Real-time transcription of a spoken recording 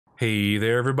Hey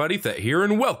there everybody, Thet here,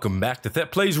 and welcome back to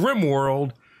Thet Plays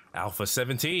Rimworld Alpha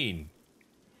 17.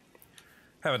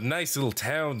 Have a nice little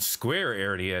town square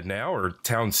area now, or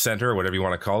town center, or whatever you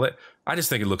want to call it. I just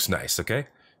think it looks nice, okay?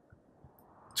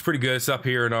 It's pretty good. It's up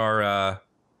here in our,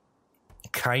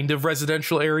 kind of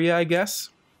residential area, I guess.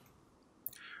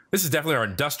 This is definitely our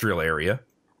industrial area.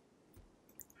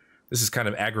 This is kind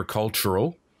of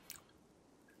agricultural.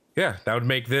 Yeah, that would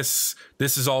make this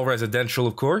is all residential,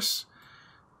 of course.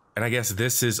 And I guess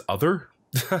this is other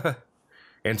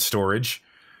and storage.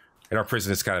 And our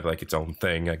prison is kind of like its own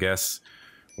thing, I guess.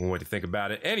 One way to think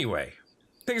about it. Anyway,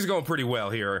 things are going pretty well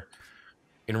here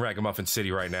in Ragamuffin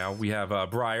City right now. We have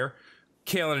Briar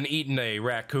killing and eating a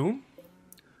raccoon.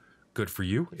 Good for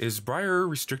you. Is Briar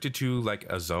restricted to like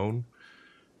a zone?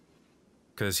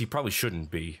 Because he probably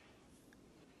shouldn't be.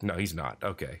 No, he's not.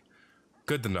 Okay.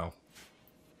 Good to know.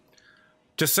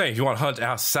 Just saying, if you want to hunt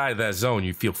outside of that zone,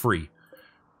 you feel free.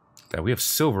 Now, we have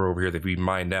silver over here that we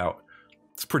mined out.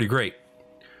 It's pretty great.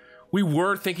 We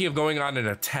were thinking of going on an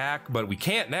attack, but we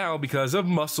can't now because of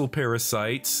muscle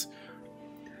parasites,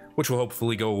 which will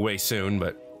hopefully go away soon,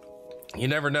 but you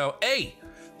never know. Hey,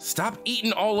 stop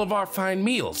eating all of our fine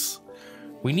meals.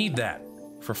 We need that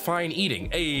for fine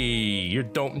eating. Hey, you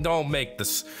don't make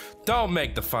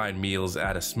the fine meals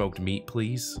out of smoked meat,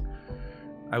 please.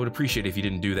 I would appreciate it if you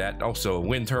didn't do that. Also, a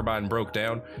wind turbine broke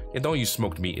down. Yeah, don't use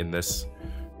smoked meat in this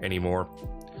anymore.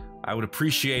 I would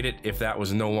appreciate it if that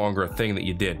was no longer a thing that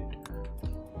you did.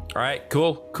 All right,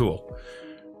 cool.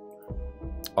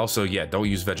 Also, yeah, don't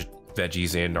use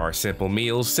veggies in our simple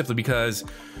meals simply because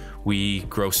we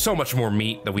grow so much more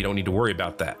meat that we don't need to worry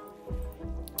about that.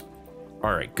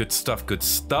 All right, good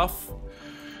stuff.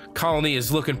 Colony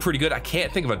is looking pretty good. I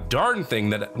can't think of a darn thing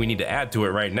that we need to add to it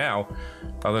right now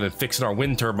other than fixing our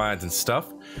wind turbines and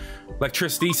stuff.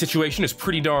 Electricity situation is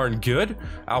pretty darn good.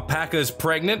 Alpaca is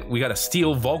pregnant. We got a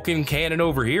steel Vulcan cannon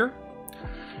over here.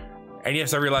 And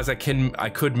yes, I realize I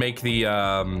could make the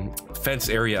fence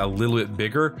area a little bit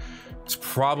bigger. It's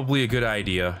probably a good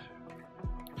idea,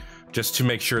 just to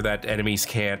make sure that enemies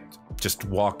can't just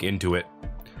walk into it.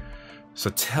 So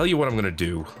tell you what I'm gonna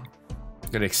do.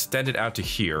 I'm gonna extend it out to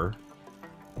here.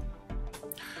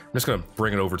 I'm just gonna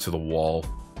bring it over to the wall.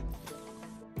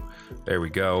 There we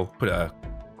go. Put a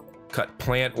cut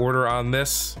plant order on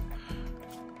this.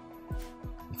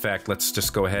 In fact, let's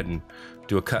just go ahead and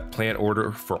do a cut plant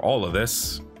order for all of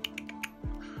this.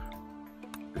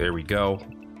 There we go.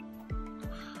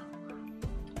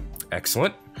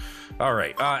 Excellent. All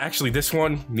right. Actually, this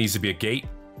one needs to be a gate.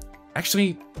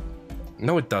 Actually,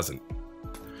 no, it doesn't.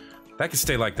 That can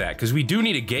stay like that because we do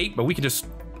need a gate, but we can just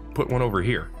put one over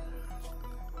here.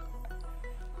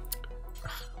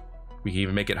 We can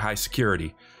even make it high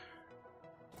security.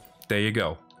 There you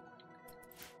go.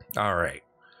 All right.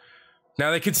 Now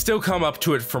they could still come up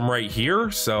to it from right here,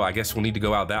 so I guess we'll need to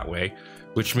go out that way,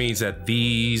 which means that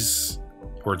these,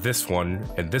 or this one,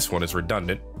 and this one is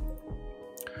redundant.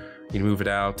 You can move it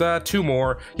out 2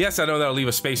 more. Yes, I know that'll leave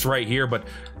a space right here, but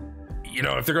you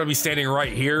know, if they're going to be standing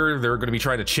right here, they're going to be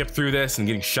trying to chip through this and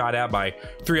getting shot at by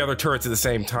 3 other turrets at the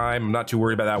same time. I'm not too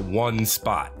worried about that one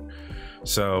spot.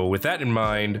 So with that in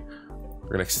mind, we're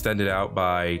going to extend it out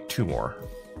by 2 more.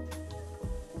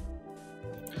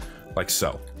 Like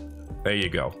so. There you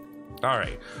go. All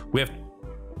right.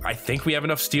 I think we have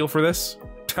enough steel for this.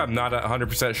 I'm not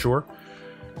 100% sure.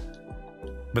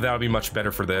 But that would be much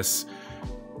better for this.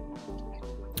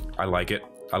 I like it.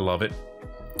 I love it.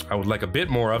 I would like a bit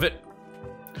more of it.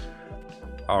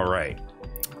 All right.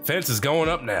 Fence is going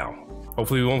up now.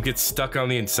 Hopefully we won't get stuck on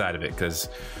the inside of it because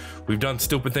we've done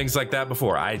stupid things like that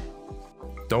before. I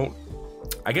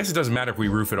guess it doesn't matter if we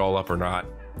roof it all up or not.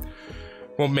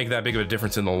 Won't make that big of a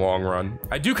difference in the long run.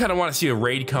 I do kind of want to see a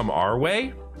raid come our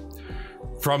way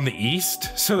from the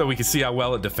east so that we can see how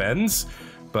well it defends,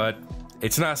 but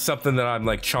it's not something that I'm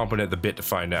like chomping at the bit to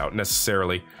find out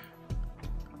necessarily.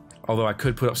 Although I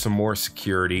could put up some more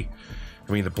security.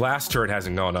 I mean, the blast turret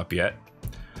hasn't gone up yet.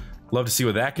 Love to see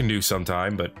what that can do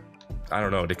sometime, but I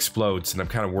don't know, it explodes and I'm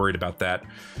kind of worried about that.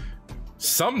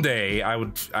 Someday I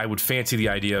would fancy the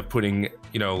idea of putting,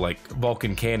 you know, like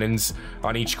Vulcan cannons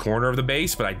on each corner of the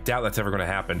base, but I doubt that's ever going to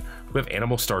happen. We have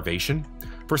animal starvation.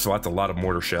 First of all, that's a lot of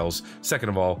mortar shells. Second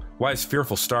of all, why is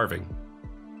Fearful starving?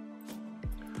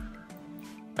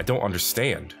 I don't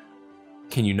understand.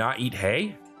 Can you not eat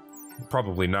hay?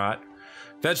 Probably not.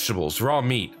 Vegetables, raw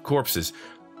meat, corpses.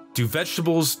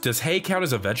 Does hay count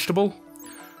as a vegetable?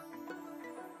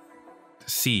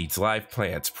 Seeds, live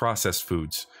plants, processed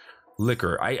foods.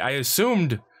 Liquor. I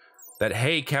assumed that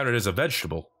hay counted as a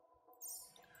vegetable.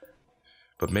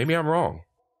 But maybe I'm wrong.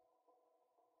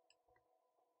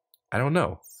 I don't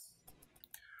know.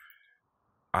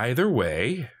 either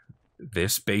way,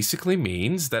 this basically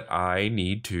means that I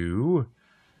need to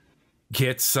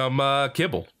get some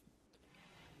kibble.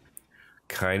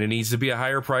 Kind of needs to be a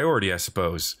higher priority, I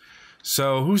suppose.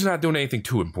 So who's not doing anything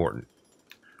too important?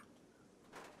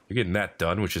 You're getting that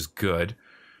done, which is good.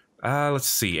 Let's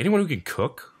see. Anyone who can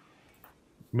cook?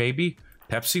 Maybe?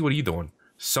 Pepsi, what are you doing?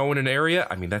 Sewing an area?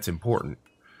 I mean, that's important.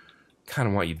 Kind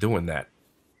of want you doing that.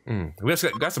 We also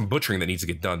got some butchering that needs to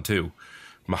get done, too.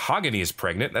 Mahogany is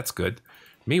pregnant. That's good.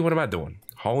 Me, what am I doing?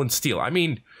 Hauling steel. I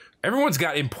mean, everyone's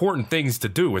got important things to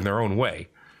do in their own way.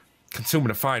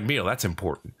 Consuming a fine meal, that's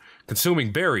important.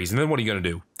 Consuming berries, and then what are you going to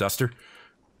do, Duster?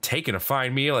 Taking a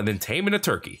fine meal and then taming a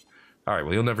turkey. All right,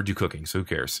 well, you'll never do cooking, so who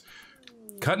cares?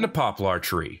 Cutting a poplar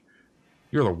tree.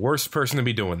 You're the worst person to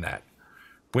be doing that.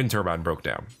 Wind turbine broke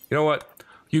down. You know what?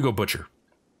 You go butcher.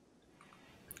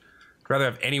 I'd rather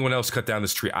have anyone else cut down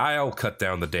this tree. I'll cut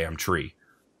down the damn tree.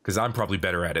 Because I'm probably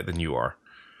better at it than you are.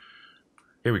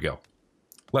 Here we go.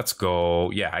 Let's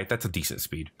go. Yeah, that's a decent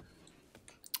speed.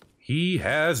 He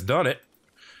has done it.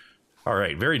 All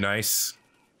right, very nice.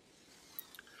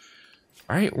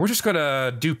 All right, we're just going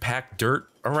to do packed dirt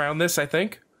around this, I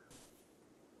think.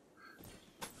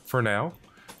 For now.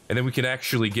 And then we can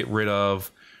actually get rid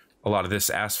of a lot of this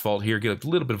asphalt here. Get a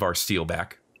little bit of our steel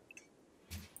back.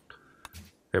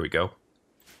 There we go.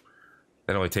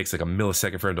 That only takes like a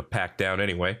millisecond for him to pack down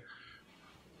anyway.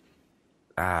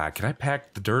 Can I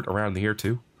pack the dirt around here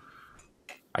too?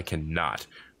 I cannot.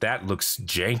 That looks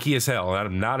janky as hell.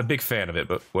 I'm not a big fan of it,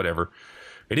 but whatever.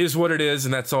 It is what it is,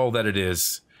 and that's all that it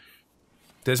is.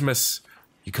 Dismas,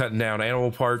 you cutting down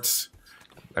animal parts.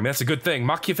 I mean, that's a good thing.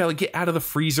 Machiavelli, get out of the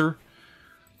freezer.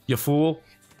 You fool.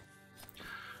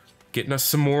 Getting us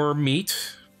some more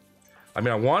meat. I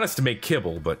mean, I want us to make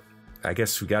kibble, but I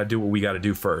guess we gotta do what we gotta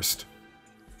do first.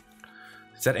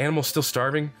 Is that animal still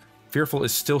starving? Fearful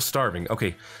is still starving.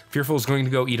 Okay, Fearful is going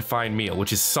to go eat a fine meal,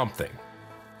 which is something.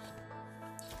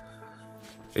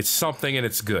 It's something and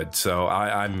it's good, so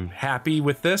I'm happy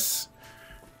with this.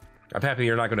 I'm happy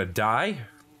you're not going to die,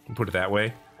 I'll put it that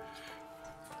way.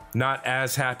 Not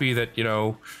as happy that, you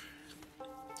know,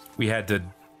 we had to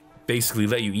basically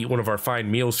let you eat one of our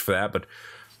fine meals for that, but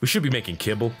we should be making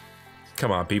kibble.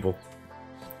 Come on, people.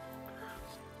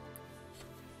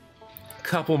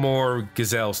 Couple more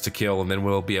gazelles to kill, and then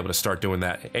we'll be able to start doing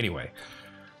that. Anyway,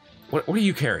 what are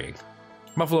you carrying?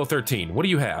 Buffalo 13, what do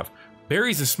you have?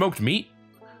 Berries and smoked meat?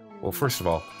 Well, first of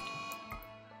all,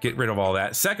 get rid of all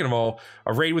that. Second of all,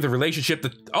 a raid with a relationship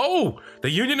that... Oh! The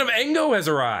Union of Engo has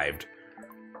arrived!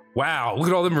 Wow, look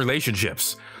at all them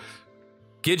relationships.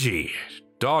 Gidgey,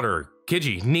 daughter.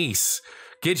 Gidgey, niece.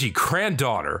 Gidgey,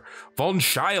 granddaughter. Von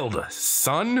Child,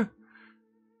 son?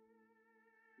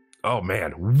 Oh,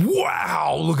 man.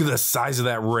 Wow! Look at the size of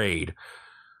that raid.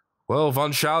 Well,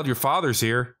 Von Child, your father's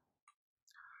here.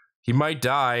 He might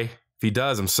die. If he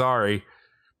does, I'm sorry.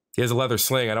 He has a leather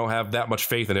sling. I don't have that much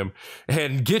faith in him.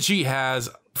 And Gidgey has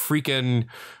freaking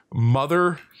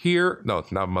mother here. No,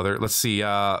 not mother. Let's see.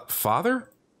 Father?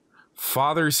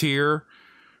 Father's here.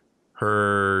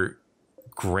 Her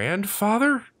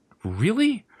grandfather?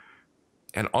 Really?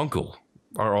 And uncle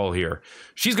are all here.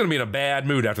 She's going to be in a bad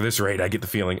mood after this raid, I get the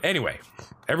feeling. Anyway,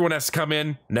 everyone has to come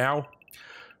in now.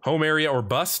 Home area or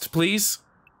bust, please.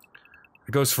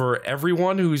 It goes for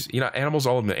everyone who's, you know, animals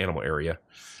all in the animal area.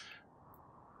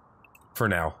 For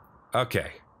now.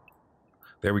 Okay.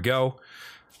 There we go.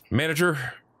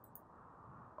 Manager.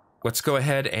 Let's go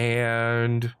ahead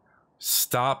and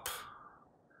stop.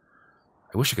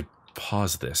 I wish I could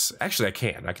pause this. Actually, I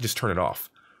can. I can just turn it off.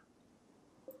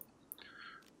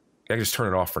 I can just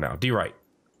turn it off for now. D-right.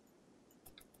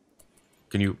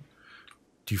 Can you...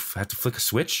 Do you have to flick a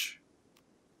switch?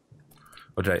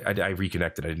 Oh, did I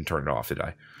reconnected. I didn't turn it off, did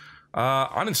I?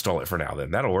 Uninstall it for now,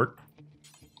 then. That'll work.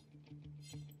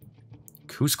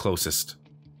 Who's closest?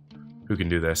 Who can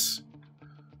do this?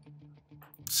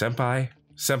 Senpai?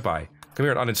 Senpai, come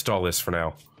here and uninstall this for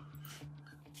now.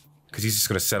 Because he's just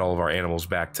going to set all of our animals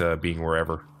back to being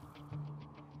wherever.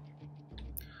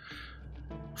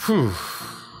 Whew.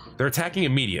 They're attacking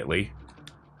immediately.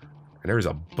 And there's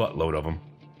a buttload of them.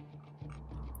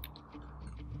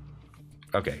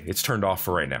 Okay, it's turned off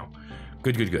for right now.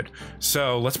 Good, good, good.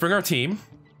 So, let's bring our team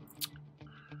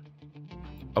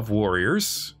of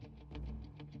warriors.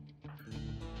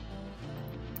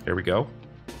 There we go.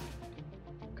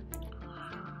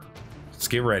 Let's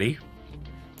get ready.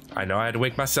 I know I had to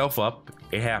wake myself up.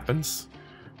 It happens.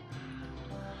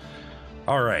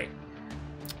 Alright.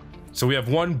 So we have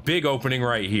one big opening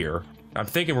right here. I'm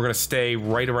thinking we're going to stay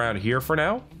right around here for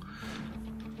now.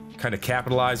 Kind of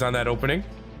capitalize on that opening.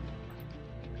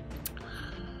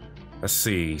 Let's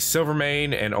see.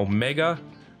 Silvermane and Omega.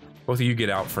 Both of you get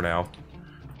out for now.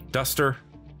 Duster,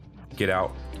 get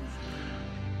out.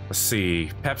 Let's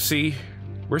see. Pepsi.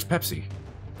 Where's Pepsi?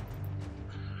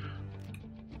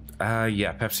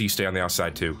 Yeah, Pepsi, you stay on the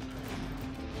outside too.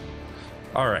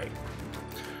 Alright.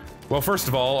 Well, first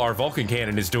of all, our Vulcan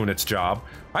Cannon is doing its job.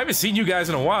 I haven't seen you guys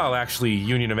in a while, actually,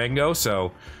 Union of Engo,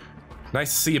 so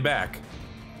nice to see you back.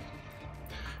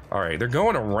 Alright, they're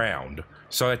going around.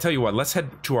 So I tell you what, let's head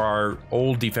to our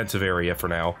old defensive area for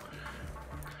now.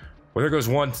 Well, there goes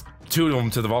one, two of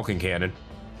them to the Vulcan Cannon.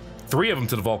 Three of them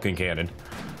to the Vulcan Cannon.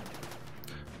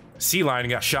 Sea Lion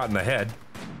got shot in the head.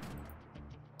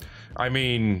 I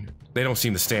mean, they don't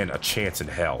seem to stand a chance in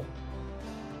hell.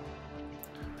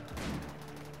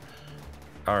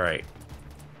 Alright.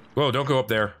 Whoa, don't go up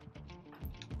there.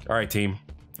 Alright, team.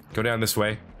 Go down this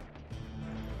way.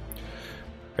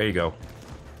 There you go.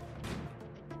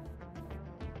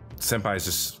 Senpai's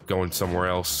just going somewhere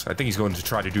else. I think he's going to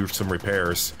try to do some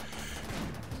repairs.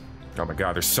 Oh my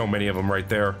god, there's so many of them right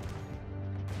there.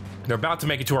 They're about to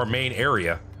make it to our main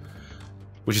area,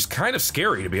 which is kind of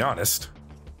scary, to be honest.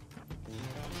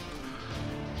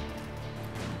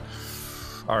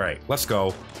 Alright, let's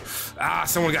go. Ah,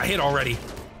 someone got hit already.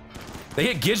 They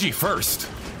hit Gigi first.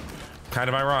 Kind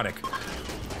of ironic.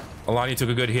 Alanya took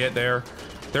a good hit there.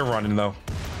 They're running, though.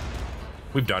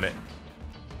 We've done it.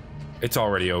 It's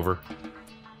already over.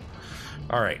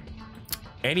 Alright.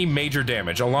 Any major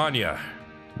damage? Alanya.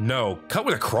 No. Cut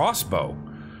with a crossbow.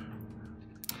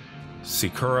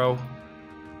 Sikuro.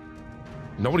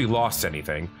 Nobody lost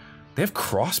anything. They have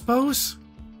crossbows?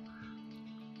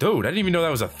 Dude, I didn't even know that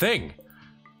was a thing.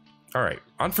 Alright.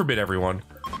 Unforbid, everyone.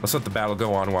 Let's let the battle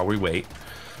go on while we wait.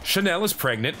 Chanel is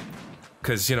pregnant.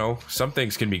 Because, you know, some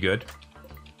things can be good.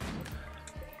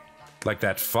 Like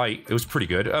that fight. It was pretty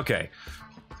good. Okay.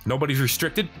 Nobody's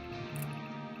restricted.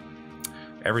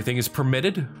 Everything is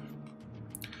permitted.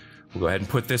 We'll go ahead and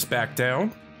put this back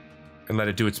down. And let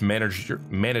it do its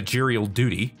managerial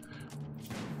duty.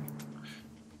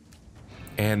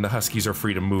 And the Huskies are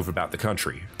free to move about the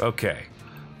country. Okay.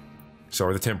 So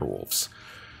are the Timberwolves.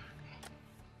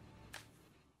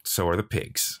 So are the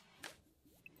pigs.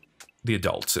 The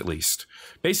adults, at least.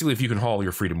 Basically, if you can haul,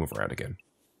 you're free to move around again.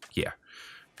 Yeah.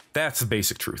 That's the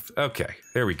basic truth. Okay,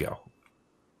 there we go.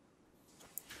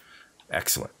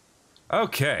 Excellent.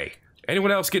 Okay.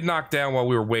 Anyone else get knocked down while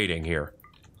we were waiting here?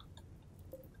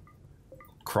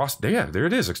 Yeah, there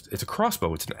it is. It's a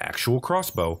crossbow. It's an actual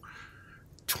crossbow.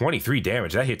 23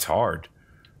 damage. That hits hard.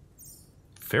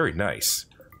 Very nice.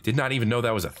 Did not even know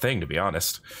that was a thing, to be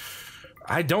honest.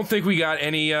 I don't think we got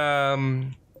any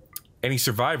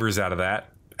survivors out of that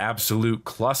absolute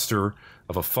cluster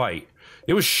of a fight.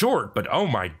 It was short, but oh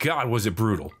my god, was it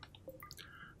brutal.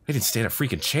 They didn't stand a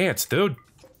freaking chance, dude.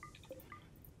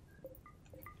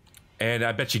 And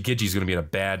I bet you Gigi's gonna be in a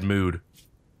bad mood.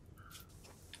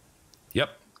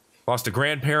 Yep. Lost a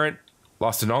grandparent,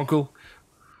 lost an uncle.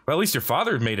 Well, at least your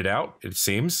father made it out, it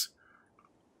seems.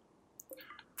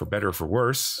 For better or for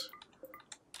worse.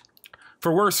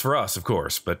 For worse for us, of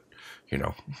course, but, you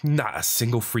know, not a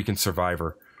single freaking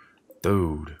survivor.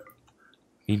 Dude.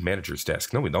 Need manager's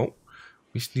desk. No, we don't.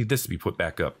 We just need this to be put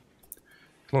back up.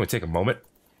 It'll only take a moment.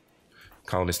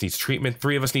 Colonist needs treatment.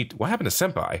 3 of us need... What happened to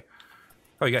Senpai?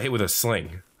 Oh, he got hit with a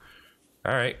sling.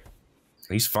 Alright.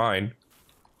 He's fine.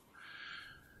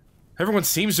 Everyone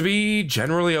seems to be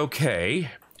generally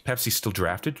okay. Pepsi's still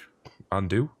drafted.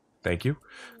 Undo. Thank you.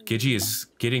 Gigi is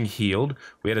getting healed.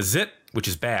 We had a Zit, which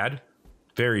is bad.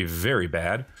 Very, very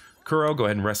bad. Kuro, go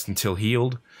ahead and rest until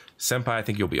healed. Senpai, I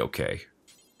think you'll be okay.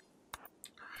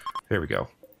 There we go.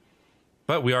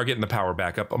 But we are getting the power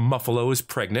back up. A Muffalo is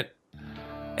pregnant.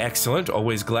 Excellent.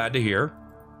 Always glad to hear.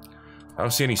 I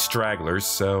don't see any stragglers,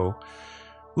 so...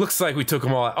 Looks like we took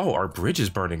them all out. Oh, our bridge is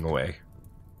burning away.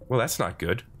 Well, that's not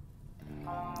good.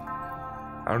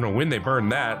 I don't know when they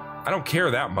burned that. I don't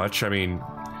care that much. I mean,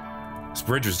 this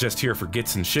bridge was just here for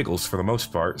gits and shiggles for the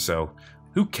most part, so...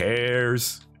 Who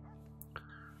cares?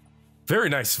 Very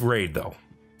nice raid, though,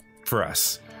 for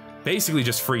us. Basically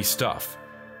just free stuff.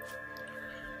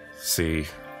 Let's see.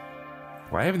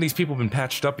 Why haven't these people been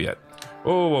patched up yet?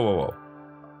 Whoa, whoa, whoa, whoa.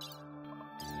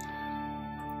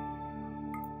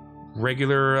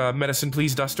 Regular medicine,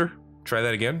 please, Duster. Try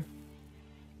that again.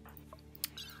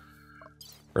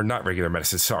 Or not regular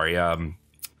medicine, sorry.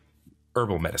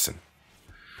 Herbal medicine.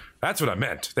 That's what I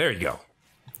meant. There you go.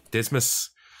 Dismas.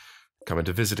 Coming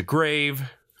to visit a grave.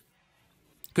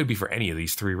 Could be for any of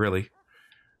these 3, really.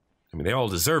 I mean, they all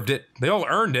deserved it. They all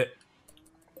earned it.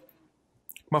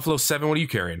 Muffalo 7, what are you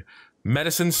carrying?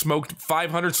 Medicine, smoked,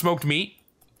 500 smoked meat?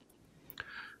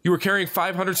 You were carrying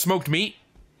 500 smoked meat?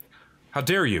 How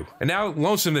dare you? And now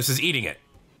Lonesomeness is eating it.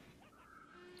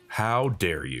 How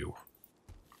dare you?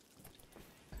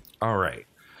 Alright.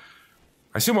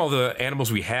 I assume all the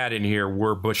animals we had in here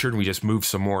were butchered and we just moved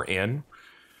some more in.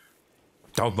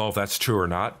 Don't know if that's true or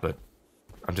not, but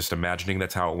I'm just imagining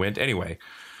that's how it went. Anyway,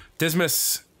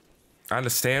 Dismas, I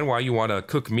understand why you want to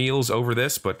cook meals over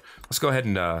this, but let's go ahead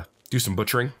and do some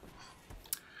butchering.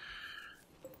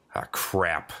 Ah,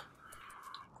 crap.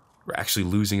 We're actually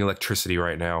losing electricity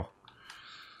right now.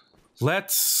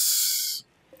 Let's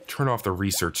turn off the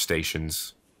research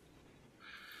stations.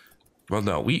 Well,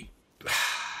 no,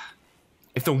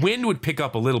 if the wind would pick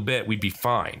up a little bit, we'd be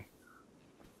fine.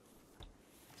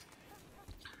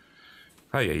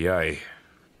 Ay, ay, ay.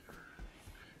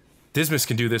 Dismas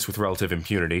can do this with relative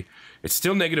impunity. It's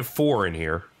still -4 in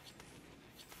here.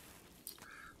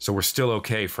 So we're still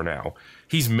okay for now.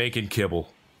 He's making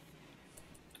kibble.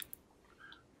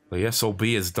 The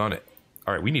SOB has done it.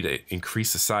 Alright, we need to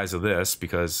increase the size of this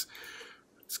because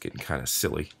it's getting kind of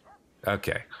silly.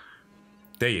 Okay.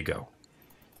 There you go.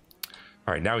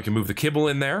 Alright, now we can move the kibble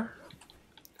in there.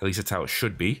 At least that's how it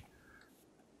should be.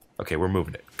 Okay, we're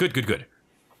moving it. Good, good, good.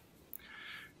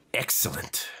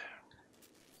 Excellent.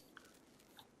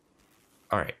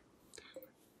 Alright.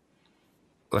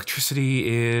 Electricity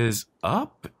is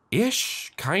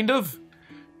up-ish, kind of.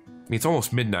 I mean, it's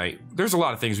almost midnight. There's a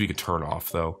lot of things we could turn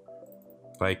off, though.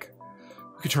 Like,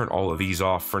 we could turn all of these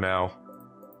off for now.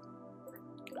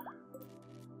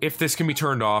 If this can be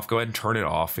turned off, go ahead and turn it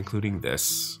off, including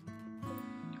this.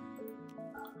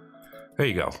 There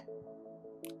you go.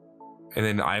 And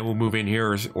then I will move in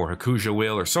here, or Hakuja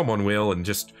will, or someone will, and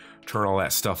just turn all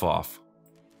that stuff off.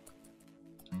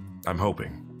 I'm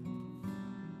hoping.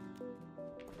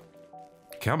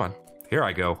 Come on. Here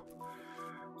I go.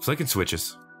 Flicking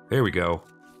switches. There we go.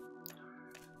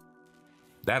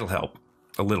 That'll help.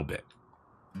 A little bit.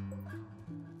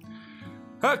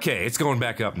 Okay, it's going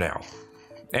back up now.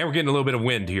 And we're getting a little bit of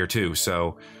wind here too,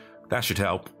 so that should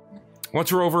help.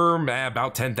 Once we're over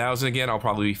about 10,000 again, I'll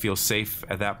probably feel safe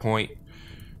at that point.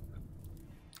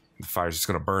 The fire's just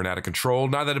going to burn out of control.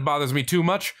 Not that it bothers me too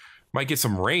much. Might get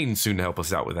some rain soon to help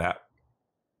us out with that.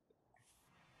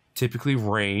 Typically,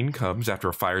 rain comes after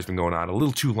a fire's been going on a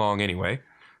little too long anyway.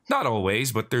 Not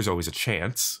always, but there's always a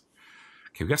chance.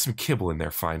 Okay, we got some kibble in there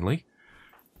finally.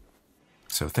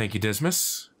 So thank you,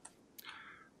 Dismas.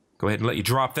 Go ahead and let you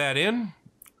drop that in.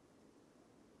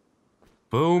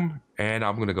 Boom. And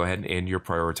I'm going to go ahead and end your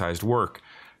prioritized work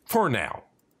for now.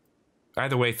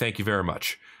 Either way, thank you very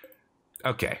much.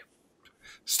 Okay.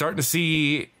 Starting to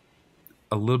see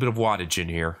a little bit of wattage in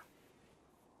here.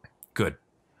 Good.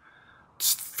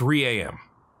 It's 3 a.m.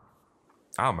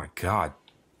 Oh my god.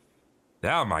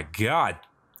 Oh my god.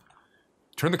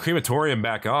 Turn the crematorium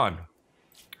back on.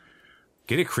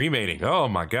 Get it cremating. Oh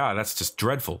my god, that's just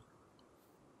dreadful.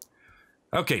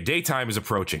 Okay, daytime is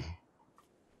approaching.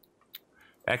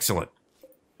 Excellent.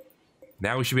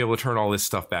 Now we should be able to turn all this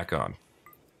stuff back on.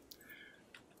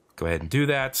 Go ahead and do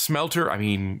that. Smelter, I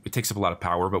mean, it takes up a lot of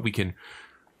power, but we can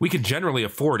generally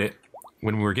afford it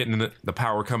when we're getting the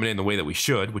power coming in the way that we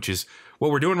should, which is what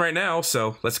we're doing right now,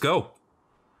 so let's go.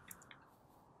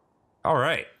 All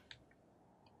right.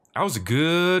 That was a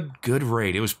good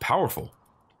raid. It was powerful.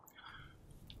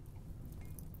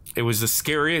 It was the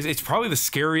scariest. It's probably the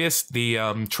scariest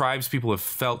the tribes people have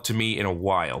felt to me in a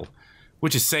while,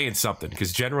 which is saying something,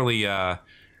 because generally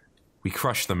we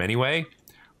crushed them anyway,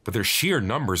 but their sheer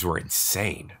numbers were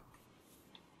insane.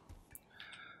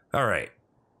 All right.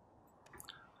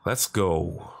 Let's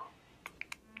go.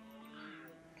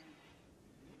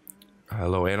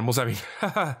 Hello, animals. I mean,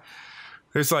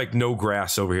 there's like no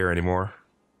grass over here anymore.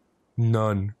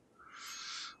 None.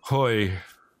 Hoi.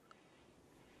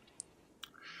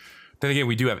 Then again,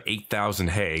 we do have 8,000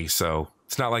 hay, so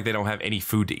it's not like they don't have any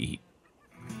food to eat.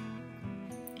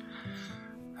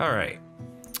 All right.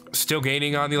 Still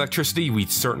gaining on the electricity? We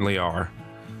certainly are.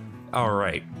 All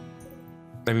right.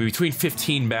 I mean, between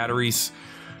 15 batteries,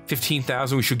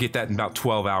 15,000, we should get that in about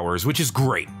 12 hours, which is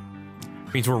great.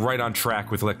 Means we're right on track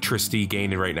with electricity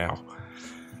gaining right now.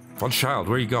 Fun child,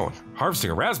 where are you going? Harvesting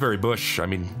a raspberry bush. I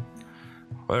mean,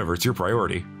 whatever, it's your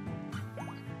priority.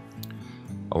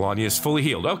 Alanya is fully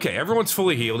healed. Okay, everyone's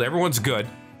fully healed. Everyone's good.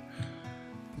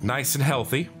 Nice and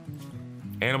healthy.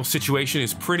 Animal situation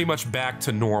is pretty much back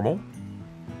to normal.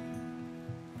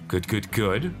 Good, good,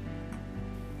 good.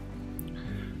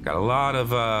 Got a lot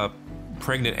of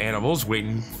pregnant animals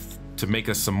waiting to make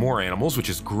us some more animals, which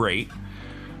is great.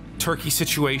 Turkey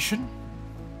situation.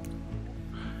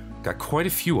 Got quite a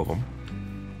few of them.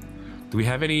 Do we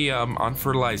have any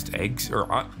unfertilized eggs? Or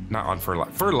not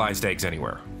unfertilized, fertilized eggs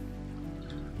anywhere?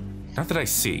 Not that I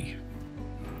see.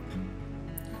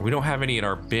 We don't have any in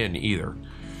our bin either.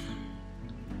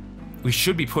 We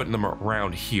should be putting them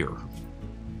around here,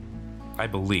 I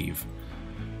believe.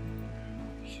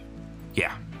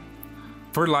 Yeah.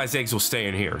 Fertilized eggs will stay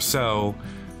in here, so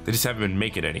they just haven't been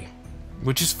making any,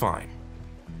 which is fine.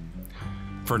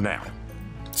 For now.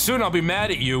 Soon I'll be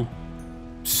mad at you.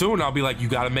 Soon I'll be like, you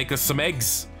gotta make us some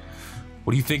eggs.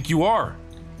 What do you think you are?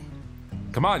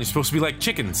 Come on, you're supposed to be like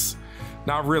chickens.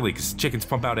 Not really, because chickens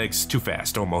pump out eggs too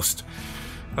fast, almost.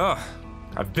 Ugh,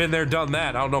 I've been there, done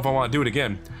that. I don't know if I want to do it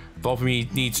again.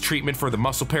 Vulpy needs treatment for the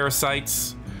muscle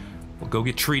parasites. We'll go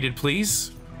get treated,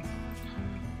 please.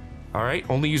 Alright,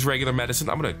 only use regular medicine.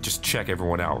 I'm gonna just check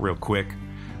everyone out real quick.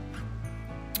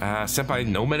 Senpai,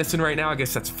 no medicine right now. I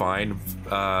guess that's fine.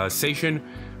 Sation,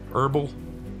 herbal.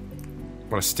 I'm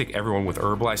gonna stick everyone with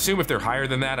herbal. I assume if they're higher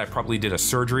than that, I probably did a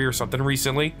surgery or something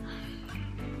recently.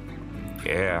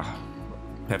 Yeah.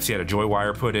 Pepsi had a joy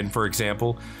wire put in, for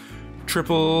example.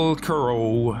 Triple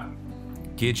Kuro,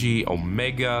 Gigi,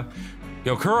 Omega.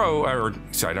 You know, Kuro, or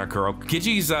sorry, not Kuro.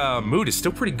 Gigi's mood is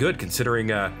still pretty good considering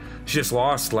she just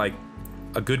lost like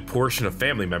a good portion of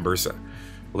family members a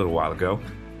little while ago.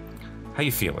 How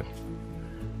you feeling?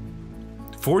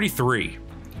 43.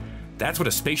 That's what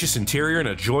a spacious interior and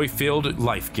a joy-filled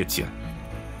life gets you.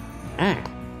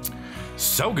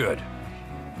 So good.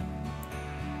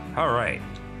 All right.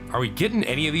 Are we getting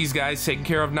any of these guys taken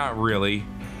care of? Not really.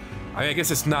 I mean, I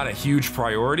guess it's not a huge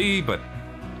priority, but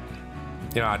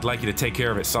you know, I'd like you to take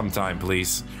care of it sometime,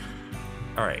 please.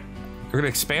 All right. We're going to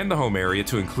expand the home area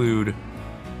to include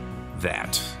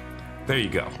that. There you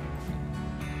go.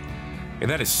 And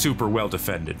that is super well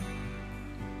defended.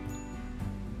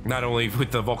 Not only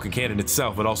with the Vulcan cannon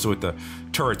itself, but also with the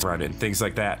turrets around it and things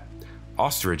like that.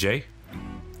 Ostrich, eh?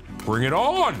 Bring it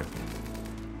on!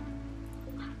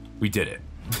 We did it.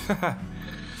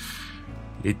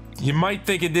 You might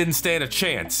think it didn't stand a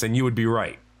chance, and you would be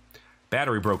right.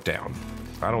 Battery broke down.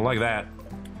 I don't like that.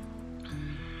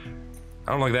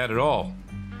 I don't like that at all.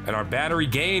 And our battery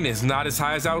gain is not as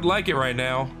high as I would like it right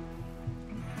now.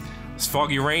 This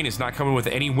foggy rain is not coming with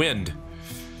any wind,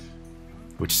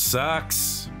 which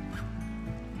sucks.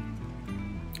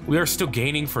 We are still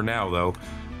gaining for now, though.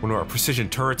 One of our precision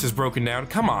turrets is broken down.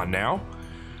 Come on now.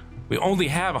 We only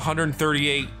have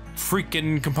 138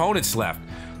 freaking components left.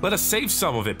 Let us save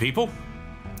some of it, people.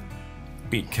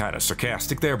 Being kind of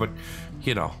sarcastic there, but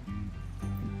you know.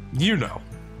 You know.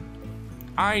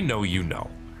 I know you know.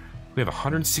 We have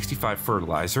 165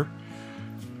 fertilizer.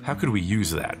 How could we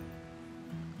use that?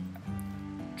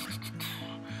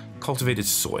 Cultivated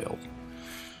soil.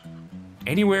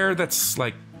 Anywhere that's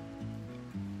like...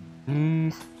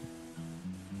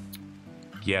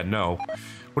 Yeah, no.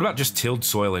 What about just tilled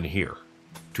soil in here?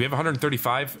 Do we have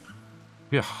 135?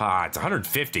 Yeah, it's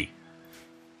 150.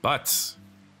 But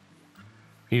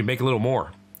we need to make a little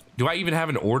more. Do I even have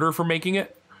an order for making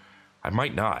it? I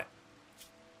might not.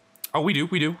 Oh, we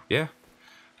do, yeah.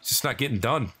 It's just not getting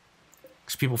done.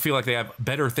 Because people feel like they have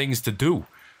better things to do.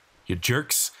 You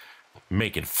jerks.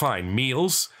 Making fine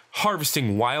meals.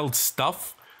 Harvesting wild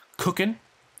stuff. Cooking.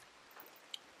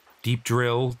 Deep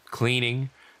drill. Cleaning.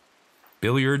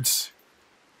 Billiards.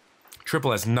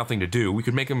 Triple has nothing to do. We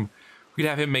could make him... We could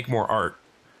have him make more art.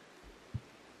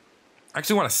 I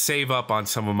actually want to save up on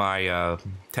some of my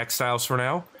textiles for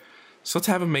now. So let's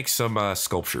have him make some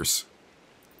sculptures.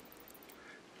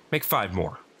 Make 5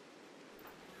 more.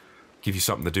 Give you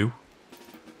something to do.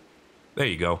 There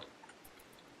you go.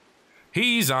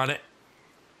 He's on it.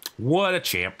 What a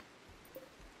champ.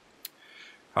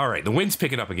 Alright, the wind's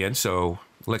picking up again, so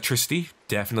electricity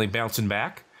definitely bouncing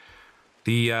back.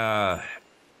 The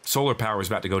solar power is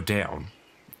about to go down.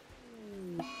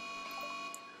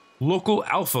 Local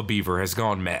alpha beaver has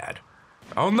gone mad.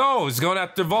 Oh no, he's going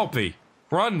after Vulpy.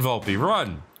 Run, Vulpy,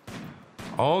 run.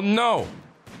 Oh no.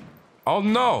 Oh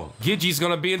no, Gigi's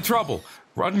gonna be in trouble.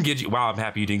 Run, Gigi. Wow, I'm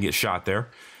happy you didn't get shot there.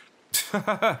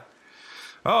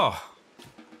 Oh.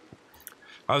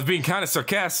 I was being kind of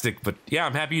sarcastic, but yeah,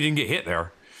 I'm happy you didn't get hit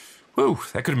there. Whew,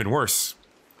 that could have been worse.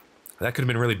 That could have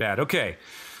been really bad. Okay,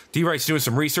 D-Right's doing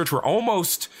some research. We're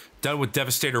almost done with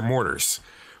Devastator mortars.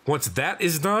 Once that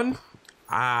is done,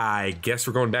 I guess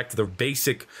we're going back to the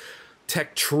basic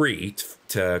tech tree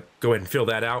to go ahead and fill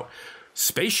that out.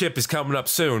 Spaceship is coming up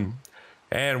soon.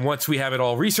 And once we have it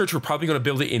all researched, we're probably going to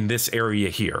build it in this area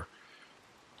here.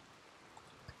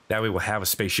 That way we'll have a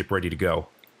spaceship ready to go.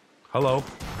 Hello,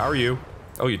 how are you?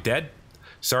 Oh, you're dead?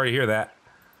 Sorry to hear that.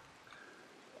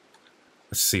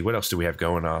 Let's see, what else do we have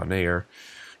going on here?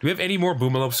 Do we have any more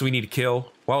boomalopes we need to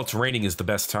kill? While it's raining is the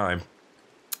best time.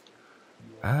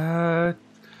 Let's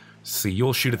see,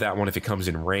 you'll shoot at that one if it comes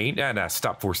in rain. Nah,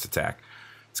 stop forced attack.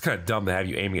 It's kind of dumb to have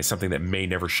you aiming at something that may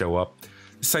never show up.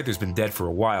 This scyther's been dead for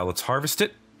a while. Let's harvest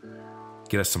it.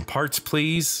 Get us some parts,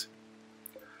 please.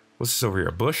 What's this over here?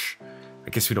 A bush? I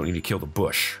guess we don't need to kill the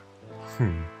bush.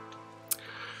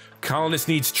 Colonist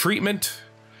needs treatment.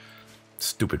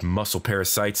 Stupid muscle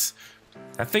parasites.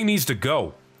 That thing needs to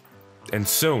go. And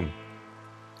soon.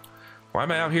 Why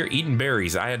am I out here eating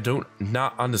berries? I don't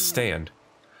not understand.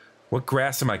 What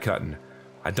grass am I cutting?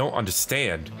 I don't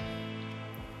understand.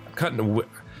 I'm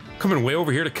coming way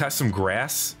over here to cut some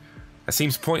grass? That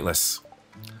seems pointless.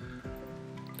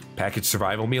 Packaged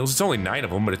survival meals. It's only 9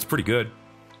 of them, but it's pretty good.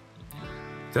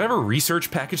 Did I ever research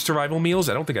packaged survival meals?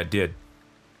 I don't think I did.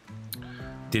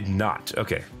 Did not.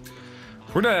 Okay.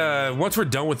 We're gonna, once we're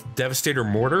done with Devastator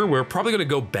Mortar, we're probably gonna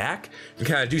go back and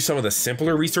kind of do some of the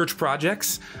simpler research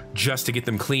projects just to get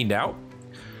them cleaned out.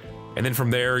 And then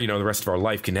from there, you know, the rest of our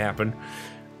life can happen.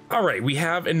 All right, we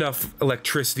have enough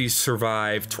electricity to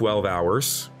survive 12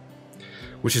 hours,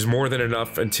 which is more than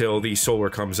enough until the solar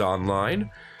comes online.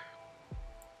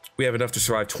 We have enough to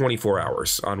survive 24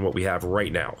 hours on what we have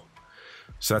right now.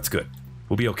 So that's good.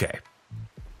 We'll be okay.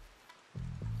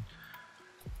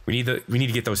 We need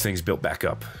to get those things built back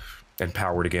up and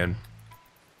powered again.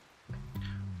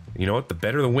 You know what? The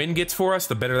better the wind gets for us,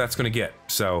 the better that's going to get.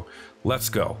 So let's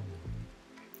go.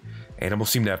 Animals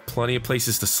seem to have plenty of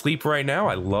places to sleep right now.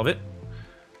 I love it.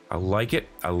 I like it.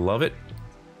 I love it.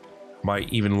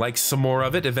 Might even like some more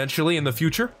of it eventually in the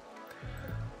future.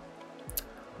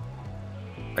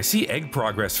 I see egg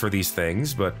progress for these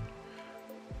things, but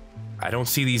I don't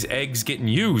see these eggs getting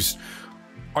used.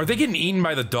 Are they getting eaten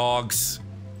by the dogs?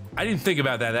 I didn't think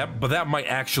about that, but that might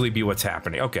actually be what's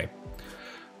happening. Okay.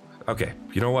 Okay,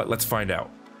 you know what? Let's find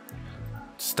out.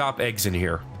 Stop eggs in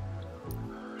here.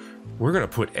 We're gonna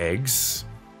put eggs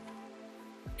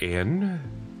in...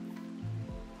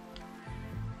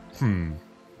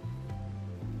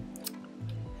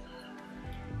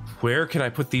 Where can I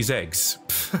put these eggs?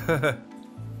 I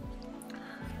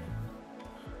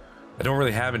don't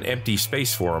really have an empty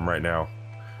space for them right now.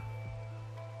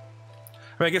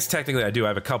 I mean, I guess technically I do. I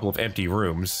have a couple of empty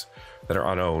rooms that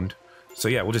are unowned. So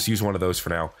yeah, we'll just use one of those for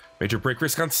now. Major break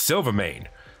risk on Silvermane.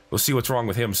 We'll see what's wrong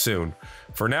with him soon.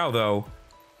 For now, though,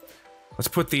 let's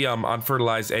put the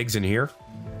unfertilized eggs in here.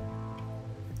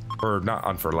 Or not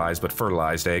unfertilized, but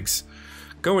fertilized eggs.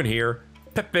 Go in here.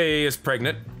 Pepe is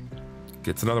pregnant.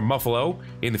 Gets another Muffalo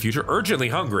in the future. Urgently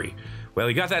hungry. Well,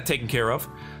 he got that taken care of.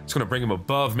 It's going to bring him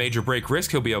above major break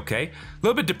risk. He'll be okay. A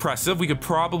little bit depressive. We could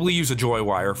probably use a joy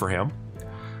wire for him.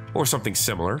 Or something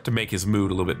similar to make his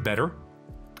mood a little bit better.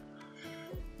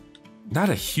 Not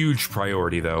a huge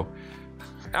priority, though.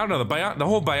 I don't know, the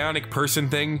whole bionic person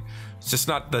thing, it's just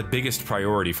not the biggest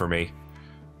priority for me.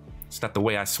 It's not the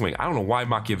way I swing. I don't know why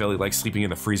Machiavelli likes sleeping in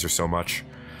the freezer so much,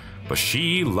 but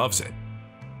she loves it.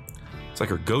 It's like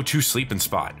her go-to sleeping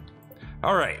spot.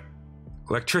 All right,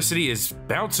 electricity is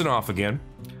bouncing off again.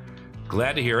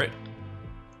 Glad to hear it.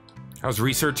 How's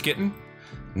research getting?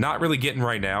 Not really getting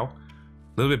right now.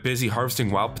 A little bit busy harvesting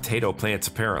wild potato plants,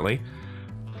 apparently.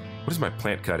 What is my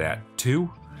plant cut at? 2?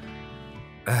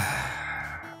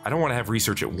 I don't want to have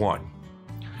research at 1.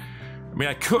 I mean,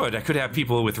 I could have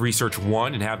people with research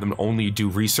 1 and have them only do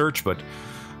research, but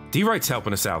D-Wright's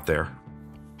helping us out there.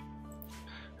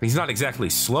 He's not exactly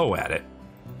slow at it.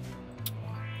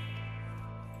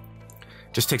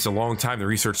 Just takes a long time to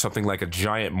research something like a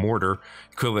giant mortar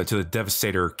equivalent to the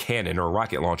Devastator cannon or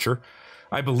rocket launcher.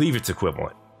 I believe it's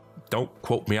equivalent. Don't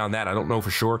quote me on that. I don't know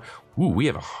for sure. Ooh, we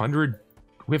have 100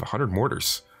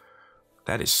 mortars.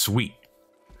 That is sweet.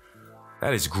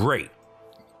 That is great.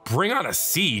 Bring on a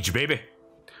siege, baby.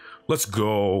 Let's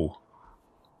go.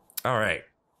 All right.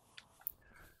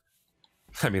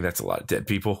 I mean, that's a lot of dead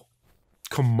people.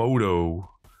 Komodo.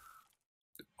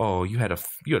 Oh, you had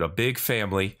a big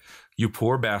family. You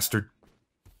poor bastard.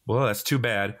 Well, that's too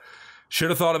bad. Should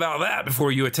have thought about that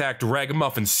before you attacked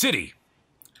Ragamuffin City.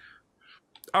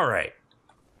 All right.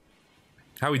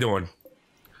 How we doing?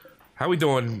 How we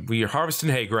doing? We are harvesting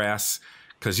hay grass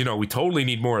because, you know, we totally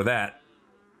need more of that.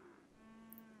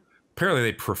 Apparently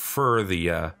they prefer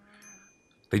the,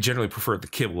 they generally prefer the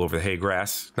kibble over the hay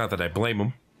grass. Not that I blame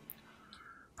them.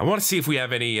 I want to see if we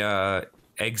have any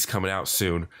eggs coming out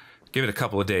soon. Give it a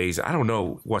couple of days. I don't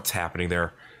know what's happening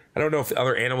there. I don't know if the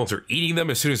other animals are eating them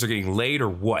as soon as they're getting laid or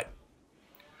what.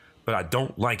 But I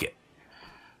don't like it.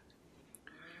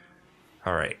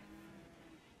 All right.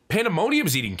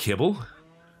 Pandemonium's eating kibble.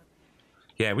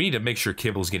 Yeah, we need to make sure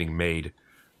kibble's getting made.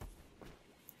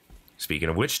 Speaking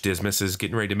of which, Dismas is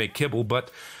getting ready to make kibble,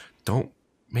 but don't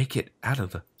make it out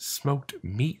of the smoked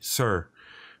meat, sir.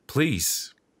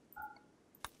 Please.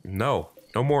 No.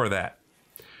 No more of that.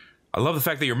 I love the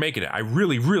fact that you're making it. I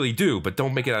really, really do, but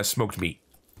don't make it out of smoked meat.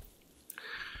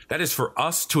 That is for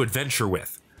us to adventure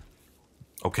with.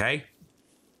 Okay?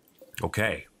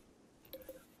 Okay.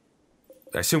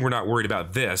 I assume we're not worried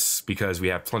about this because we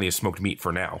have plenty of smoked meat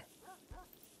for now.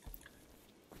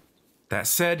 That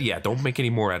said, yeah, don't make any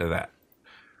more out of that.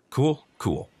 Cool?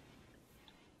 Cool.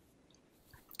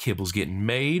 Kibble's getting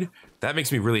made. That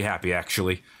makes me really happy,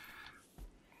 actually.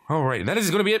 Alright, and that is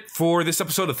going to be it for this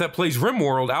episode of Thet Plays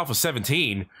Rimworld Alpha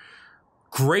 17.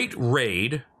 Great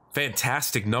raid.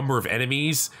 Fantastic number of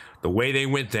enemies. The way they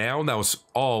went down, that was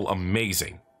all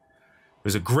amazing.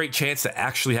 There's a great chance to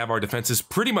actually have our defenses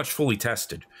pretty much fully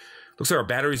tested. Looks like our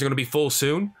batteries are going to be full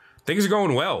soon. Things are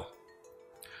going well.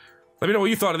 Let me know what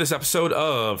you thought of this episode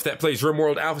of Thet Plays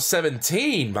Rimworld Alpha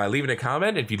 17 by leaving a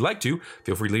comment. And if you'd like to,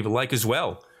 feel free to leave a like as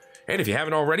well. And if you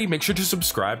haven't already, make sure to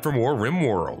subscribe for more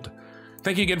Rimworld.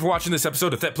 Thank you again for watching this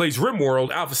episode of Thet Plays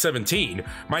Rimworld Alpha 17.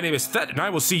 My name is Thet, and I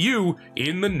will see you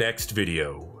in the next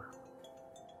video.